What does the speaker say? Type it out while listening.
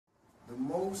the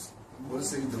most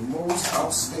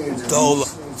outstanding DOLO.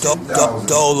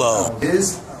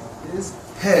 His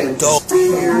head DOLO.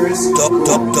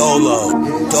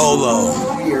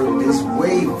 Here is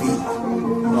wavy.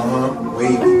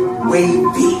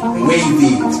 Wavy.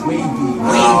 We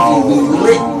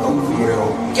lit over here,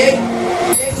 okay?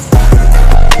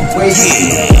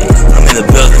 Yeah, I'm in the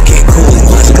building, KINGKOOLIE.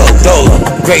 Let's go, DOLO.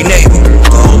 Great neighbor.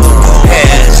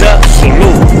 Hands up,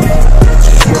 salute.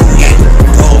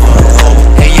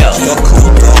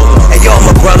 Hey yo, I'm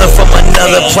a brother from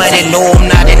another planet. No, I'm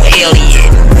not an alien,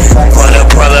 but a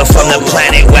brother from the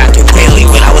planet where I could barely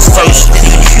when I was first in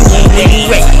the human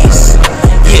race.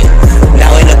 Yeah,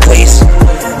 now in a place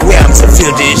where I'm to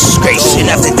feel disgrace, and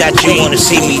after that you wanna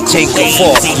see me take a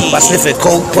fall by sniffing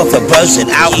coke, puffing buzz, and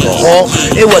alcohol.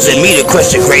 It wasn't me to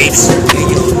crush the grapes.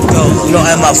 You know,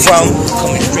 am I from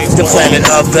the planet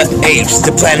of the apes?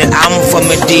 The planet I'm from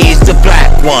indeed, the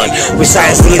black one, where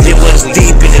science religion was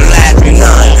deep in the Latin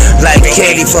none, like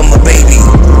candy from a baby.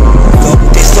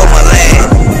 They stole my land,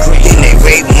 then they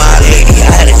raped my lady.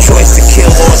 I had a choice to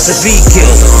kill or to be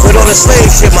killed, but on the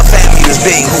slave ship my family was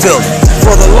being filled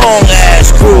for the long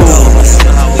ass cruise,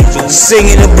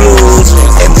 singing the blues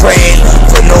and praying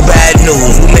for no bad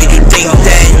news. Who made you think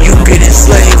that you could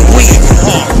enslave we?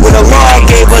 When the law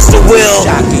gave us the will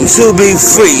to be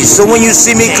free. So when you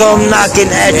see me come knocking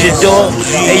at your door,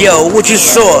 hey yo, what you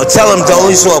saw? Tell them though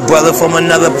you saw a brother from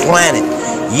another planet.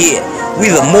 Yeah,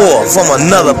 we the more from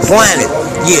another planet.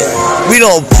 Yeah, we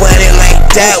don't plan it like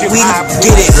that, we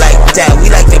get it like that.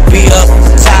 We like to be up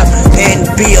top and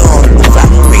be on top.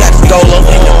 We got DOLO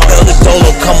in the building. DOLO,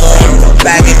 come on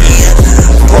back again.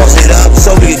 Pause it up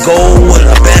so we can go with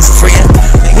our best friend.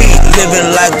 We living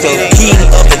like the king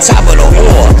of the top of the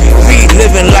war. We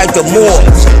living like the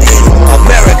Moors in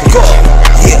America.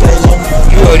 Yeah,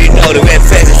 you already know the red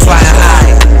flag is flying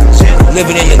high.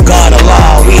 Living in the God of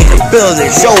law, we in the building,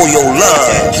 show your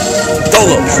love.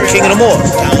 DOLO, king of the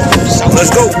Moors. Let's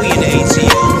go. We in the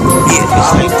ATL. Yeah,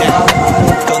 it's like that.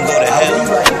 Don't go to hell,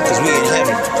 cause we in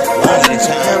heaven. All the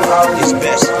time is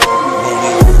best when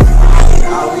we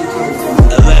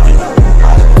 11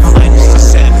 minus the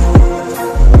 7.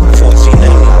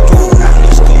 1492.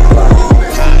 Let's go.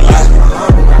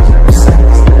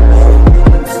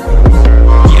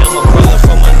 Yeah, I'm a brother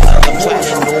from another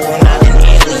planet. No, I'm not an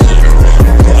alien.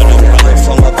 But I'm a brother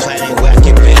from a planet where I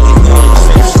can barely know the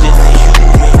first in the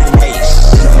human race.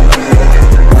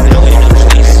 Now in a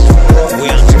place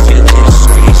where I'm to feel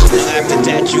disgrace. Now after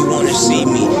that you wanna see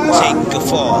me take a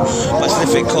fall by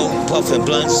sniffing coke, puffing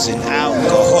blunts, and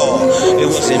alcohol. It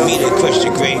wasn't me that crushed the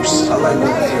grapes. You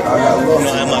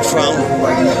know, am I from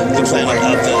the planet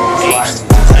of the apes?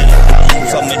 The planet I'm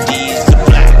from indeed, the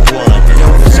black one.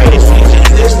 Science religion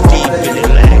that's deep in the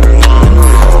Latin none,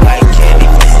 like candy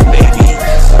from a baby.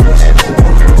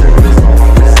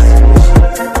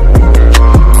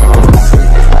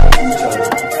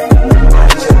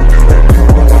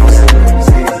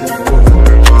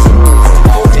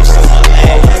 They stole my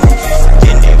land,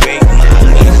 then they raped my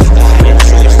lady. I had a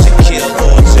choice to kill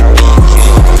or to be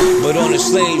killed, but on a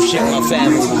slave ship my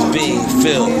family was being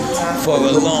filled for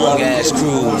a long ass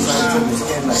cruise,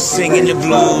 singing the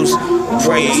blues,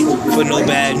 praying for no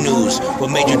bad news.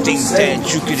 What made you think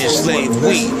that you could enslave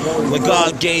we, when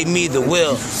God gave me the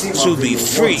will to be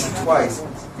free? Twice.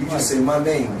 You just say my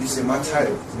name, you say my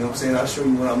title. You know what I'm saying? I'll show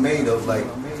you what I'm made of. Like,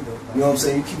 you know what I'm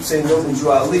saying? You keep saying no,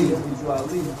 Ali. You know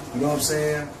what I'm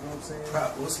saying?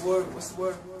 What's the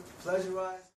word?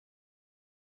 Pleasurize.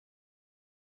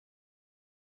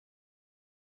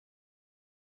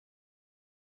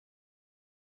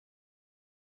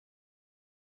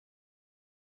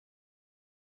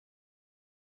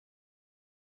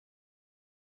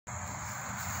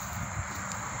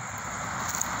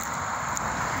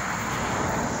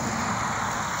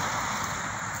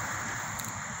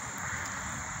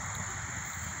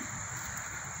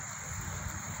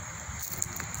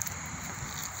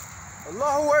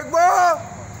 Allahu Akbar!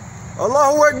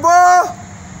 Allahu Akbar!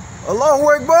 Allahu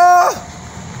Akbar!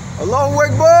 Allahu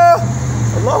Akbar!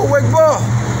 Allahu Akbar!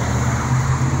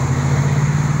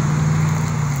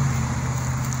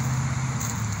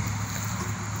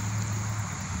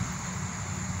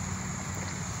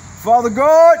 Father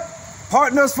God,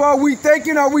 pardon us for our weak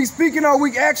thinking, our weak speaking, our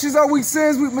weak actions, our weak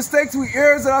sins, weak mistakes, weak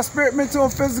errors that our spirit, mental,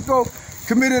 and physical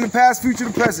committed in the past, future,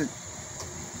 and present.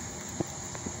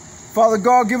 Father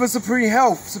God, give us supreme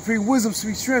health, supreme wisdom,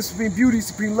 supreme strength, supreme beauty,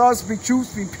 supreme love, supreme truth,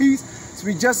 supreme peace,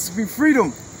 supreme justice, supreme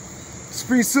freedom,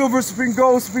 supreme silver, supreme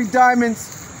gold, supreme diamonds,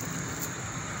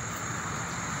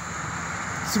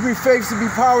 supreme faith, supreme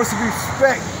power, supreme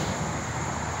respect.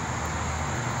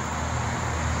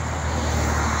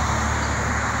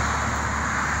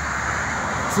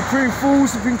 Supreme food,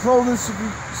 supreme clothing,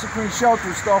 supreme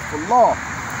shelter, stuff for law.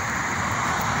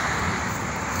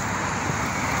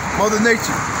 Mother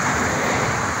Nature.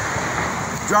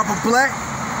 Drop a black,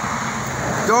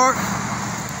 dark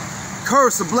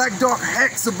curse, a black dark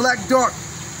hex, a black dark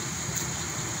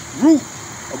root,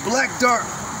 a black dark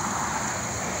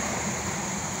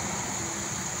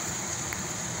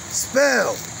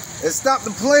spell, and stop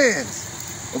the plans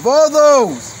of all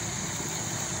those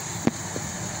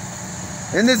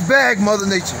in this bag, Mother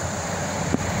Nature.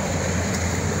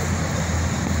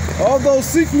 All those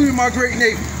seafood in my great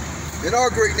Navy, in our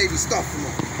great Navy, stop them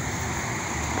all.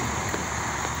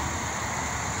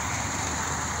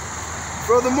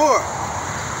 Furthermore,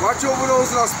 watch over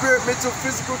those in our spirit, mental,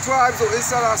 physical tribes or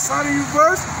inside our sonic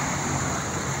universe.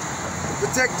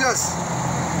 Protect us,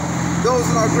 those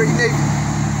in our great Navy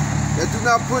that do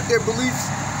not put their beliefs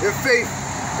and faith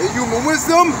in human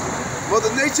wisdom,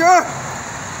 Mother Nature,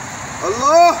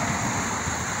 Allah.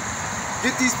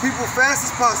 Get these people fast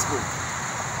as possible.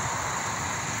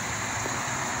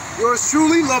 Yours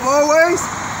truly, love always,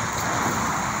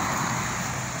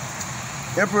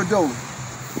 Emperor DOLO.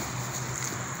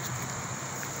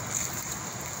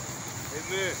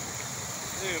 Amen.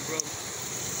 Amen, brother.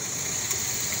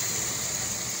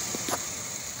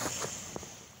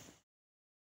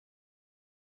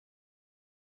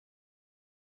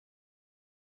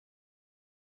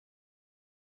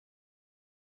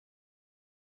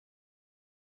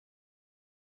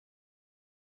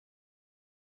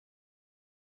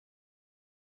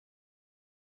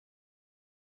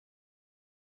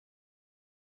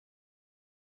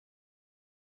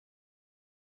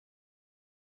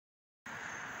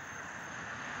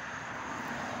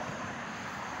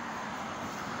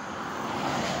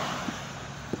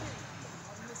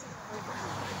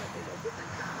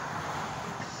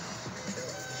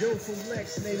 Joe from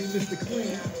Lex, naming Mr.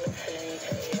 Clean.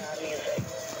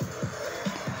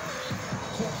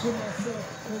 Talk to myself,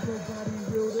 cause nobody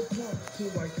real to talk to.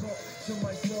 I talk to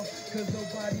myself, cause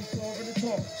nobody's sorry to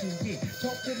talk to. Yeah,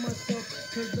 talk to myself,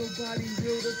 cause nobody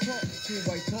real to talk to.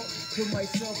 I talk to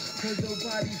myself, cause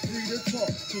nobody free to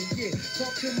talk to. Yeah,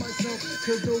 talk to myself,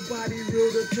 cause nobody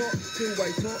real to talk to.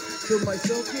 I talk to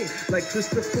myself, yeah, like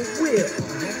Christopher Will.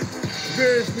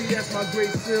 Verily, that's my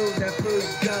great field, that $1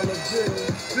 bill.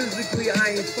 Physically,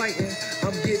 I ain't fighting,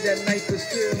 I'm getting that knife for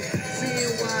still.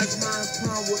 Seeing wise minds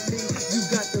pound with me, you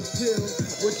got the pill.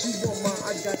 What you want, ma?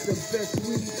 I got the best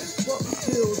weed. Fuck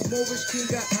pills, Morris King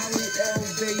got Ali L,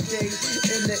 Day Day,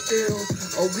 and the ill.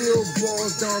 A real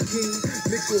boss, Don King,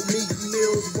 mixed with Meek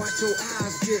Mills. Watch your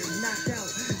eyes get knocked out,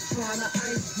 trying to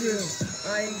ice grill.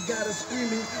 I ain't gotta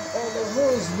scream it, all the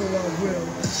hoes know I will.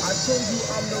 I told you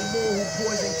I'm the more who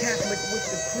poison Catholic with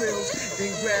the krills.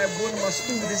 Then grab one of my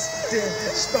students, then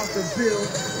start the bill.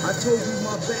 I told you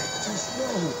my back too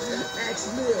strong,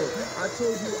 ask Lil. I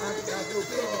told you I got no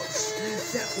thugs,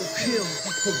 that will kill.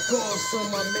 For God's son,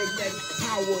 my magnetic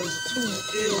power is too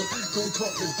ill. Don't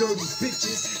talk to dirty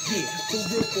bitches, yeah, for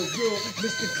real,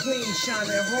 Mr. Clean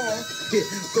shining hard, yeah,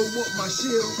 throw up my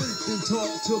shield. Then talk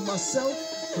to myself,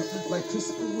 like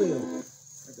Christopher Will.